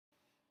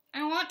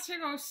want to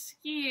go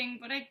skiing,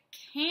 but I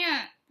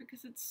can't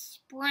because it's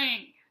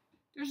spring.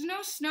 There's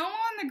no snow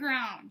on the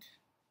ground.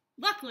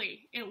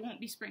 Luckily, it won't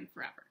be spring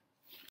forever.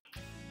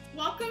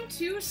 Welcome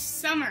to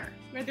summer,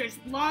 where there's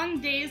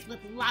long days with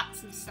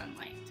lots of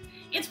sunlight.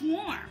 It's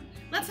warm.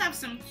 Let's have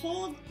some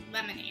cold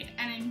lemonade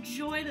and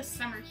enjoy the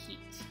summer heat.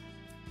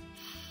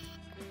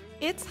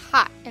 It's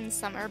hot in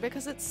summer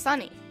because it's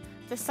sunny.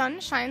 The sun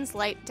shines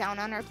light down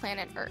on our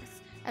planet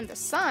Earth, and the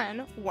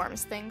sun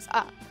warms things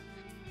up.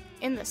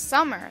 In the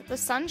summer, the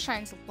sun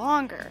shines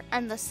longer,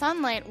 and the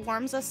sunlight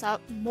warms us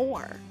up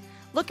more.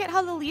 Look at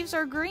how the leaves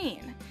are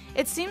green.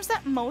 It seems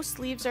that most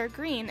leaves are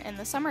green in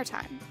the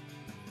summertime.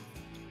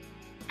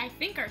 I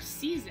think our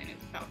season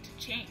is about to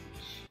change.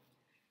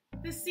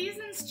 The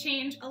seasons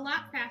change a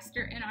lot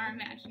faster in our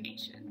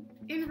imagination.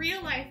 In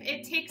real life,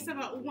 it takes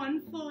about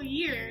 1 full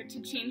year to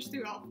change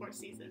through all 4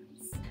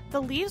 seasons. The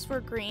leaves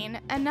were green,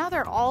 and now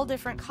they're all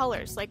different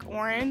colors like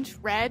orange,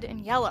 red,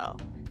 and yellow.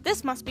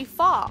 This must be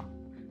fall.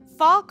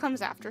 Fall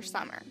comes after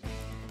summer.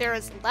 There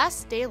is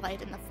less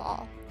daylight in the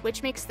fall,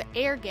 which makes the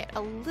air get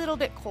a little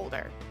bit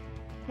colder.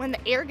 When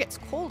the air gets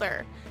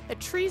colder, the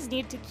trees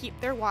need to keep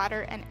their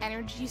water and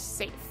energy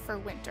safe for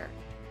winter.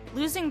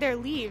 Losing their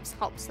leaves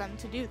helps them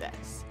to do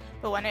this.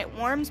 But when it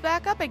warms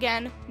back up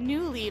again,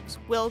 new leaves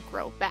will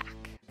grow back.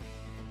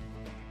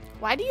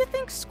 Why do you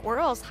think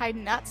squirrels hide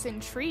nuts in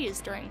trees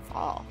during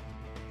fall?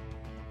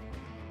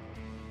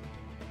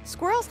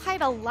 Squirrels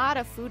hide a lot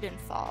of food in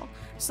fall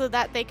so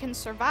that they can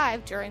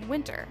survive during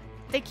winter.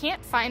 They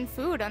can't find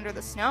food under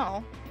the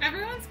snow.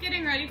 Everyone's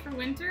getting ready for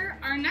winter.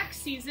 Our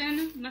next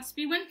season must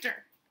be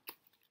winter.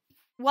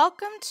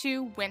 Welcome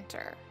to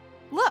winter.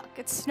 Look,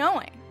 it's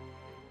snowing.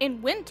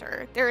 In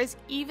winter, there is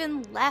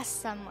even less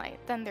sunlight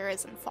than there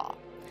is in fall.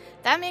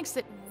 That makes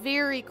it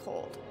very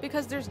cold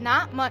because there's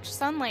not much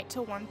sunlight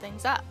to warm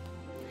things up.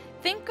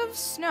 Think of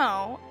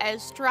snow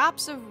as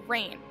drops of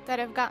rain that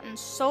have gotten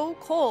so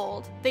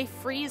cold they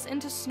freeze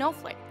into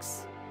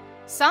snowflakes.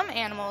 Some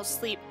animals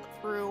sleep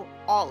through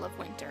all of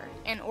winter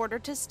in order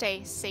to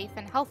stay safe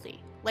and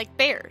healthy, like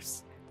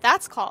bears.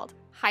 That's called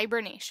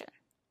hibernation.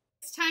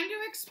 It's time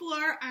to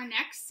explore our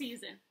next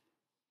season.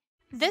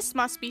 This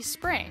must be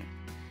spring.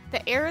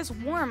 The air is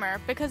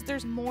warmer because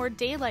there's more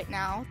daylight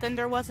now than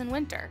there was in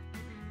winter.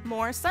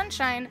 More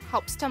sunshine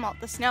helps to melt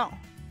the snow.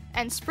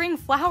 And spring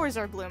flowers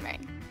are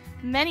blooming.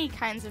 Many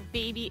kinds of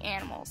baby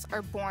animals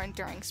are born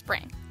during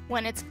spring,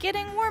 when it's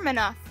getting warm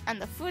enough and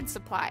the food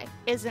supply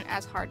isn't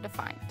as hard to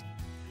find.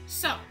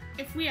 So,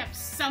 if we have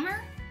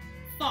summer,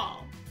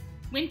 fall,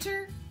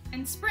 winter,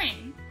 and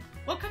spring,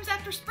 what comes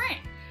after spring?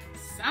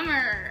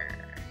 Summer!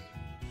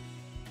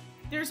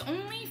 There's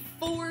only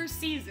 4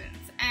 seasons,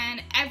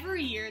 and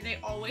every year they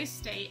always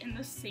stay in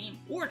the same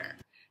order.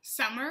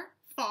 Summer,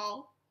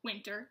 fall,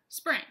 winter,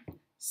 spring.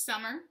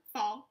 Summer,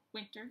 fall,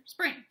 winter,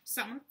 spring.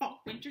 Summer,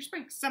 fall, winter,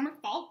 spring. Summer,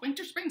 fall,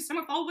 winter, spring.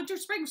 Summer, fall, winter,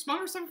 spring.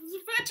 Summer,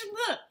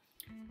 winter.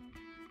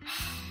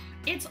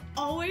 It's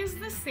always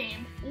the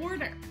same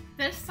order.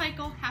 This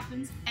cycle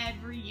happens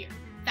every year.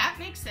 That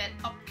makes it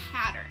a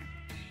pattern.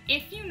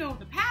 If you know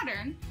the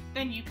pattern,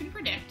 then you can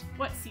predict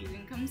what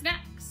season comes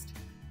next.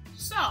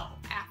 So,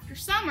 after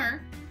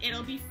summer,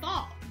 it'll be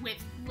fall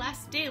with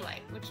less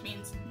daylight, which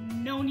means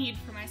no need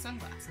for my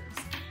sunglasses.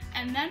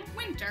 And then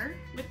winter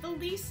with the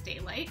least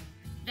daylight,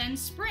 then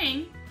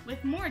spring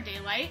with more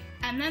daylight,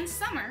 and then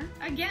summer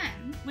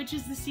again, which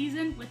is the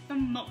season with the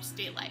most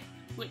daylight,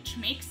 which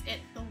makes it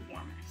the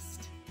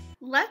warmest.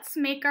 Let's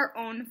make our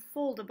own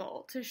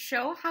foldable to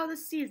show how the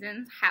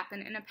seasons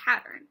happen in a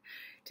pattern.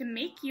 To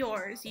make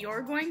yours,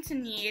 you're going to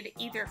need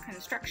either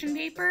construction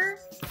paper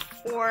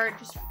or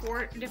just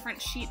 4 different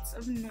sheets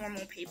of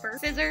normal paper,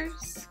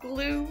 scissors,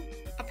 glue,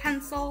 a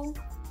pencil,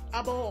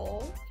 a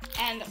bowl,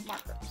 and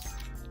markers.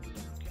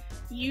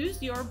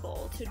 Use your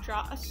bowl to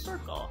draw a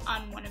circle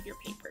on one of your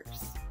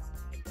papers.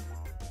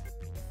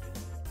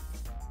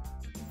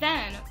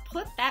 Then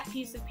put that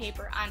piece of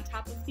paper on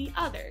top of the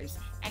others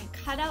and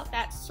cut out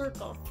that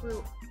circle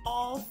through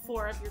all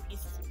 4 of your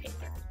pieces of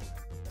paper.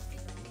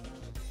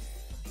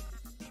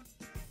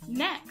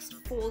 Next,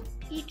 fold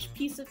each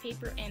piece of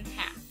paper in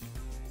half.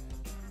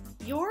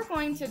 You're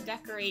going to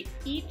decorate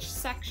each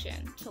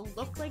section to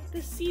look like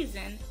the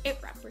season it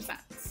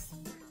represents.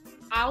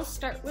 I'll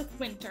start with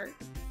winter.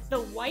 The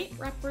white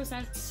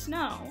represents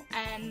snow,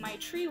 and my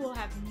tree will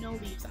have no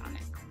leaves on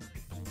it.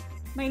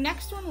 My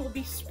next one will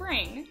be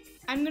spring.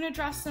 I'm going to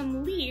draw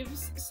some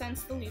leaves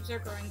since the leaves are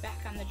growing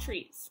back on the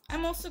trees.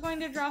 I'm also going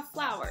to draw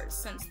flowers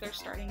since they're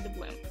starting to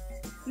bloom.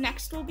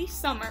 Next will be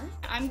summer.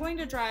 I'm going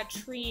to draw a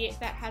tree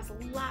that has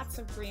lots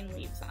of green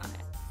leaves on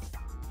it.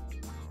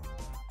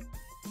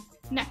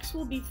 Next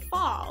will be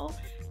fall,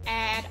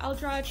 and I'll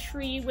draw a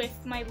tree with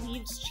my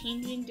leaves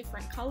changing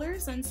different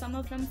colors and some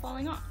of them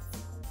falling off.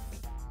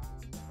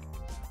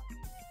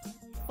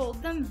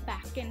 Fold them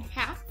back in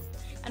half,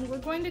 and we're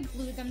going to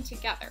glue them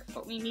together,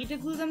 but we need to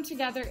glue them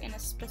together in a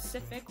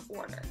specific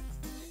order.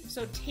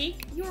 So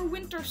take your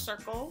winter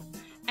circle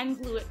and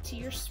glue it to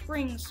your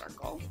spring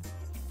circle.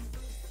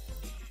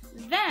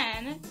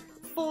 Then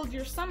Fold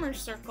your summer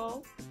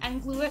circle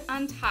and glue it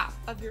on top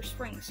of your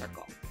spring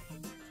circle.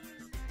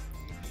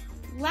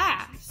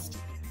 Last,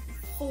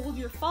 fold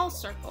your fall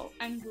circle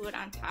and glue it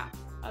on top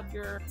of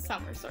your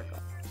summer circle.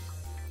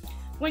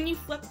 When you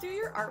flip through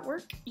your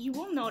artwork, you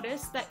will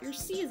notice that your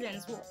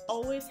seasons will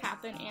always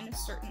happen in a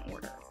certain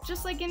order,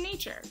 just like in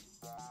nature.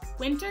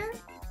 Winter,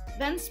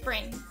 then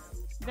spring,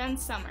 then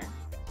summer,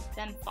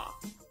 then fall.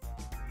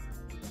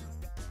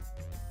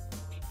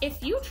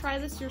 If you try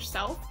this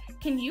yourself,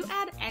 can you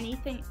add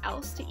anything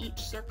else to each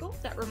circle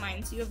that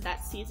reminds you of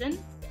that season?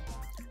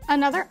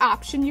 Another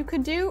option you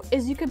could do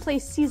is you could play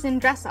season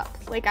dress up,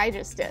 like I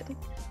just did.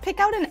 Pick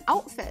out an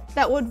outfit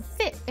that would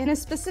fit in a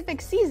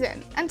specific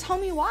season and tell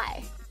me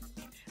why.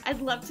 I'd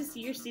love to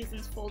see your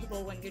seasons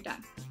foldable when you're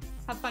done.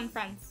 Have fun,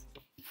 friends.